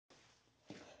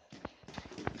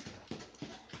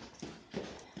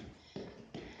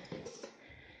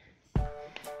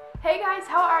Hey guys,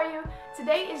 how are you?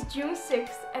 Today is June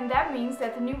 6th and that means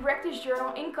that the new Practice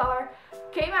Journal in color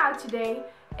came out today,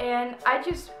 and I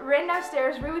just ran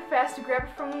downstairs really fast to grab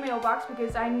it from the mailbox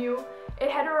because I knew it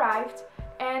had arrived,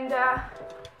 and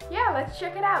yeah, let's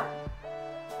check it out.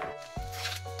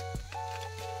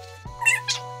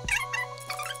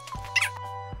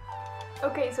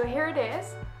 Okay, so here it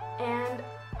is, and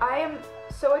I am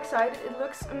so excited. It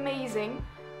looks amazing,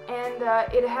 and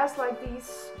it has like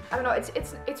these, I don't know, it's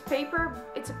paper.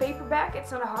 It's a paperback.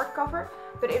 It's not a hardcover,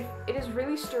 but it is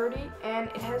really sturdy, and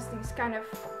it has these kind of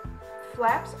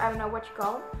flaps. I don't know what you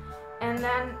call them. And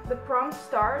then the prompts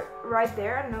start right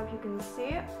there. I don't know if you can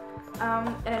see it. And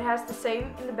it has the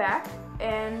same in the back,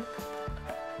 and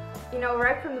you know,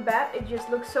 right from the bat, it just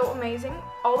looks so amazing.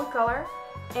 All the color,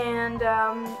 and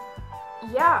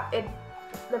yeah,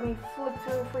 let me flip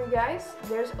through for you guys.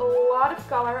 There's a lot of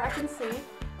color I can see,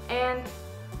 and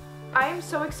I am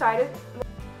so excited.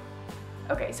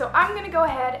 Okay, so I'm gonna go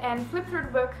ahead and flip through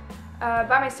the book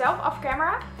by myself off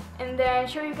camera, and then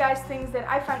show you guys things that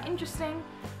I find interesting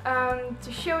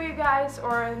to show you guys,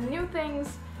 or new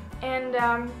things, and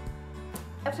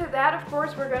after that, of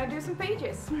course, we're gonna do some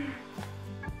pages.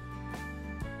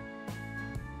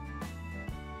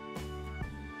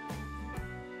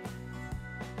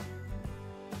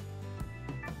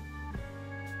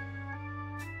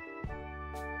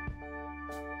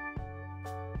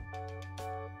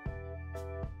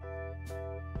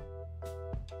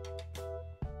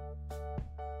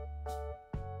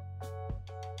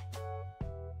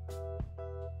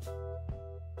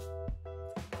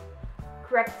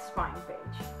 Correct spine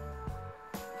page.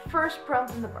 First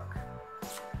prompt in the book.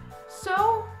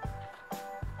 So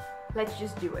let's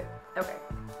just do it. Okay,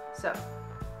 so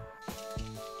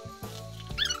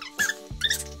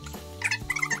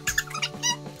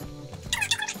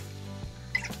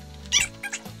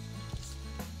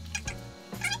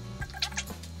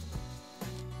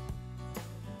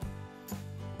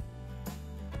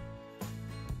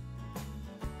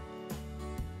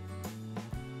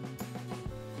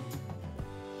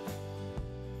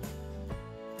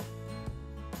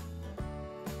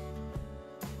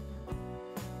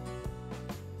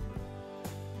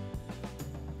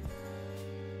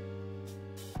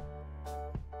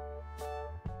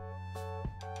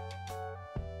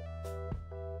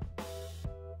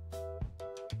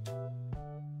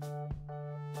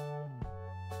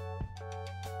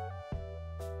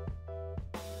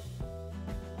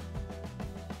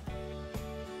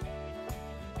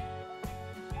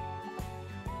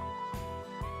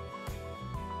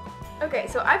okay,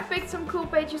 so I've picked some cool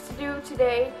pages to do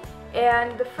today,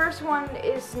 and the first one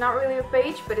is not really a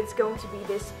page, but it's going to be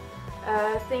this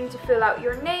thing to fill out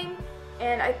your name,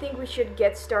 and I think we should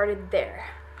get started there.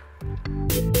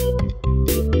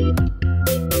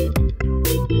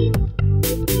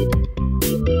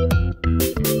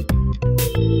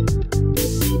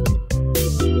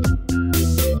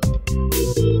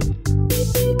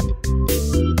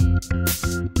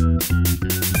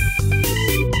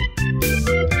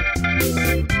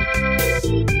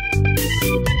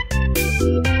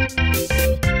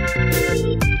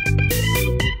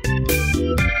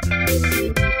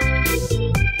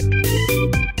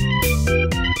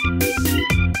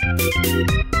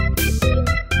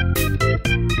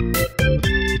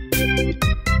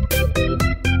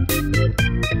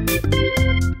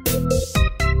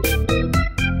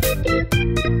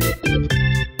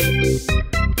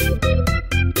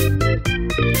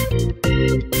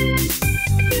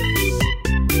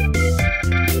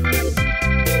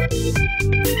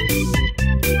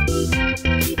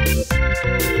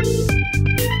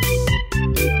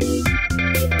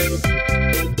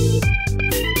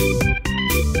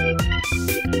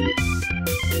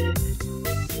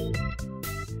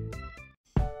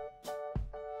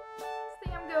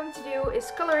 To do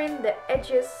is color in the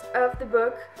edges of the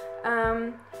book.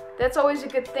 That's always a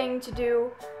good thing to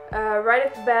do right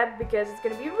at the bat, because it's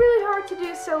going to be really hard to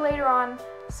do so later on.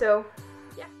 So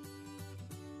yeah.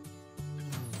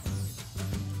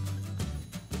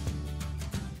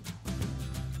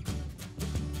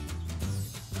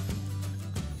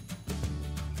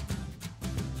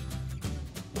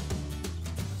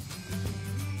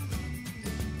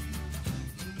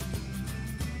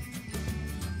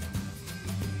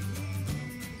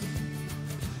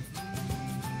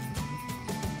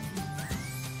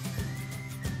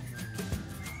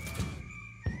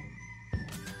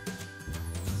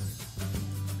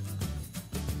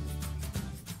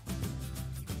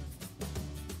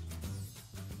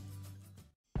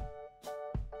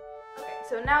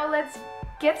 So now let's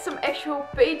get some actual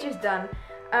pages done.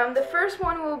 The first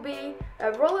one will be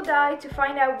roll a die to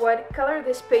find out what color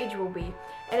this page will be.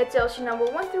 And it tells you number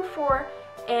 1 through 4,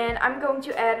 and I'm going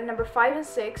to add a number 5 and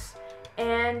 6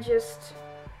 and just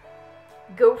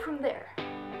go from there.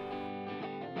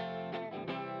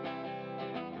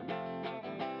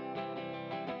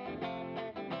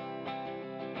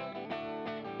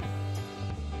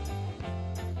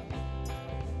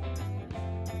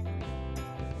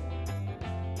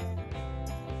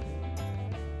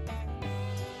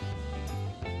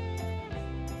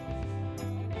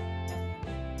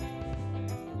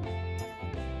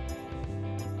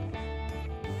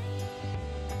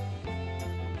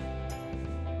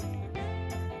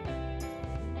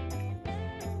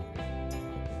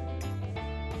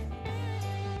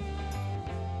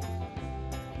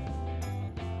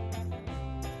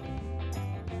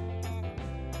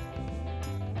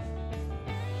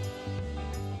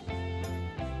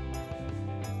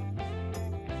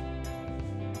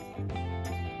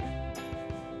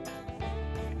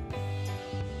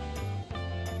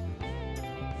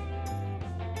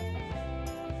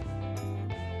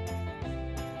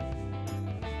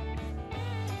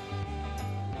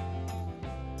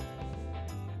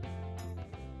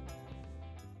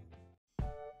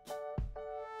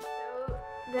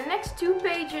 The next 2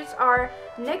 pages are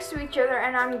next to each other,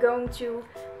 and I'm going to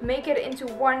make it into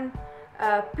one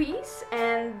piece,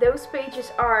 and those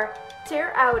pages are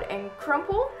tear out and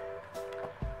crumple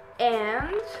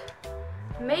and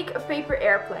make a paper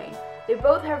airplane. They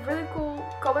both have really cool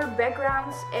colored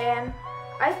backgrounds, and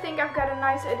I think I've got a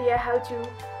nice idea how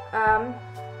to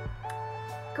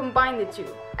combine the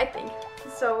two, I think.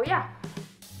 So yeah.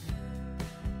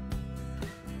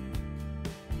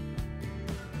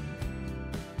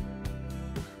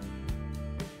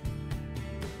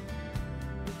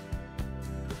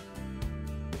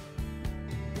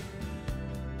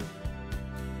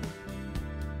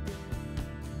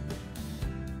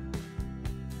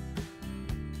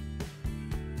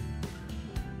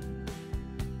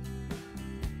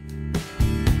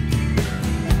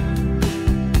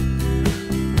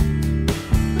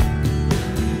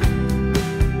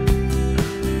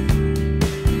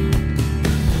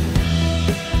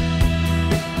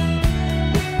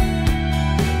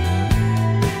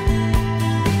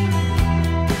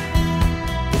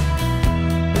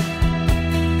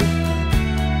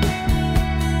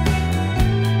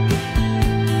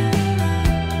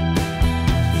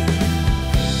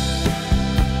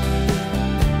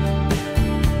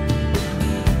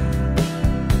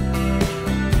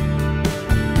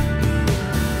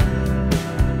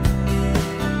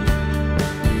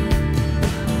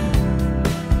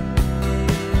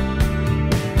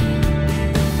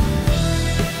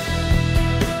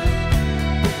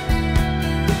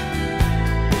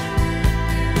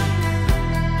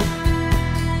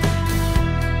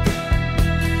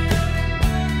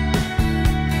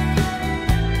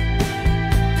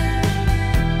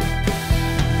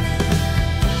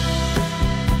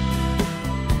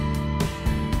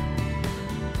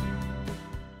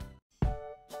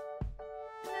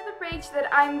 That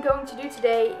I'm going to do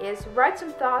today is write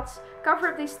some thoughts, cover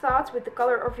up these thoughts with the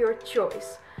color of your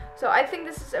choice. So I think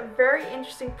this is a very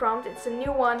interesting prompt. It's a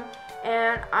new one,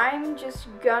 and I'm just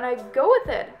gonna go with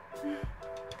it.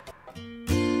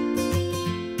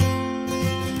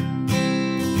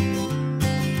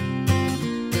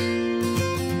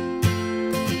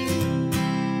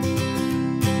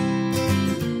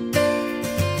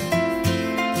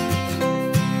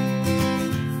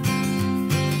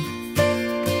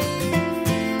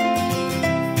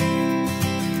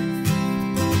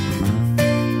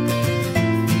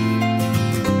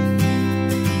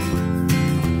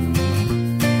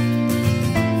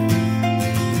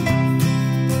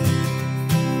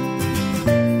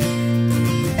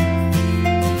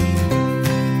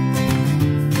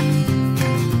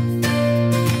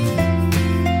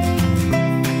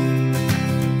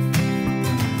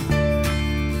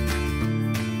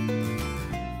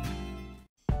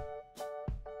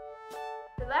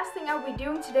 Last thing I'll be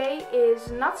doing today is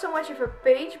not so much of a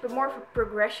page, but more of a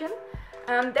progression.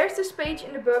 There's this page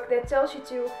in the book that tells you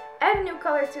to add a new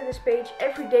color to this page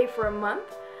every day for a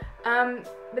month.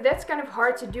 But that's kind of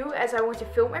hard to do as I want to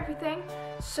film everything.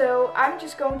 So I'm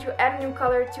just going to add a new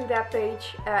color to that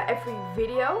page every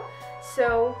video.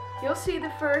 So you'll see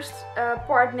the first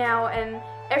part now, and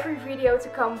every video to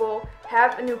come will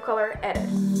have a new color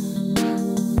added.